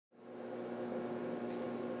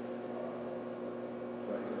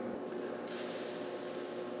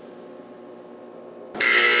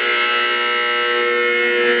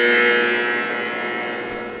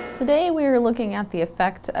Today we are looking at the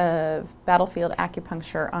effect of battlefield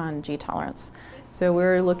acupuncture on G tolerance. So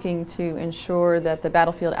we're looking to ensure that the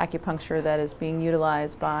battlefield acupuncture that is being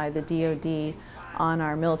utilized by the DoD on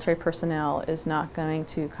our military personnel is not going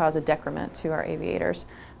to cause a decrement to our aviators,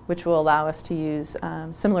 which will allow us to use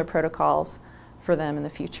similar protocols for them in the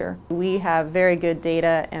future. We have very good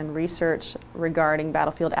data and research regarding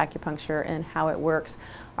battlefield acupuncture and how it works.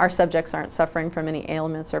 Our subjects aren't suffering from any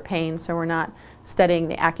ailments or pain, so we're not studying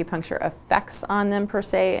the acupuncture effects on them per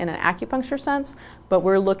se in an acupuncture sense, but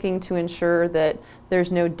we're looking to ensure that there's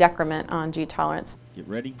no decrement on G tolerance. Get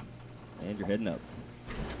ready, and you're heading up.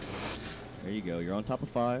 There you go, you're on top of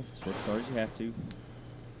 5, just work as hard as you have to. In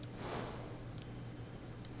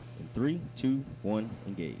 3, 2, 1,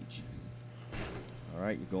 engage. All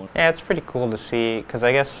right, you're going. Yeah, it's pretty cool to see, because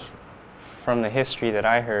I guess from the history that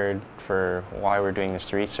I heard for why we're doing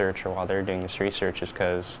this research, or while they're doing this research, is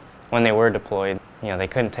because when they were deployed, they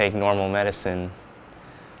couldn't take normal medicine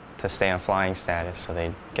to stay on flying status, so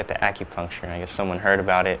they'd get the acupuncture, and I guess someone heard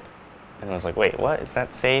about it and was like, wait, what? Is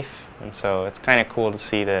that safe? And so it's kind of cool to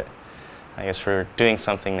see that, I guess we're doing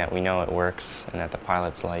something that we know it works and that the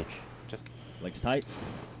pilots like. Just legs tight,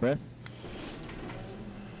 breath.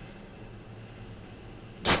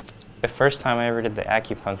 The first time I ever did the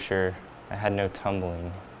acupuncture, I had no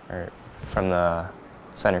tumbling from the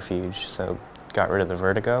centrifuge, so got rid of the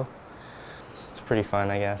vertigo. It's pretty fun,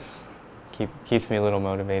 I guess. Keeps me a little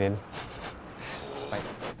motivated.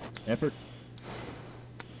 Effort.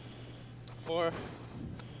 4. Okay.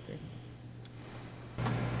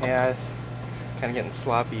 Yeah, I was kind of getting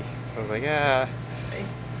sloppy, so I was like, yeah,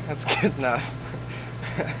 that's good enough.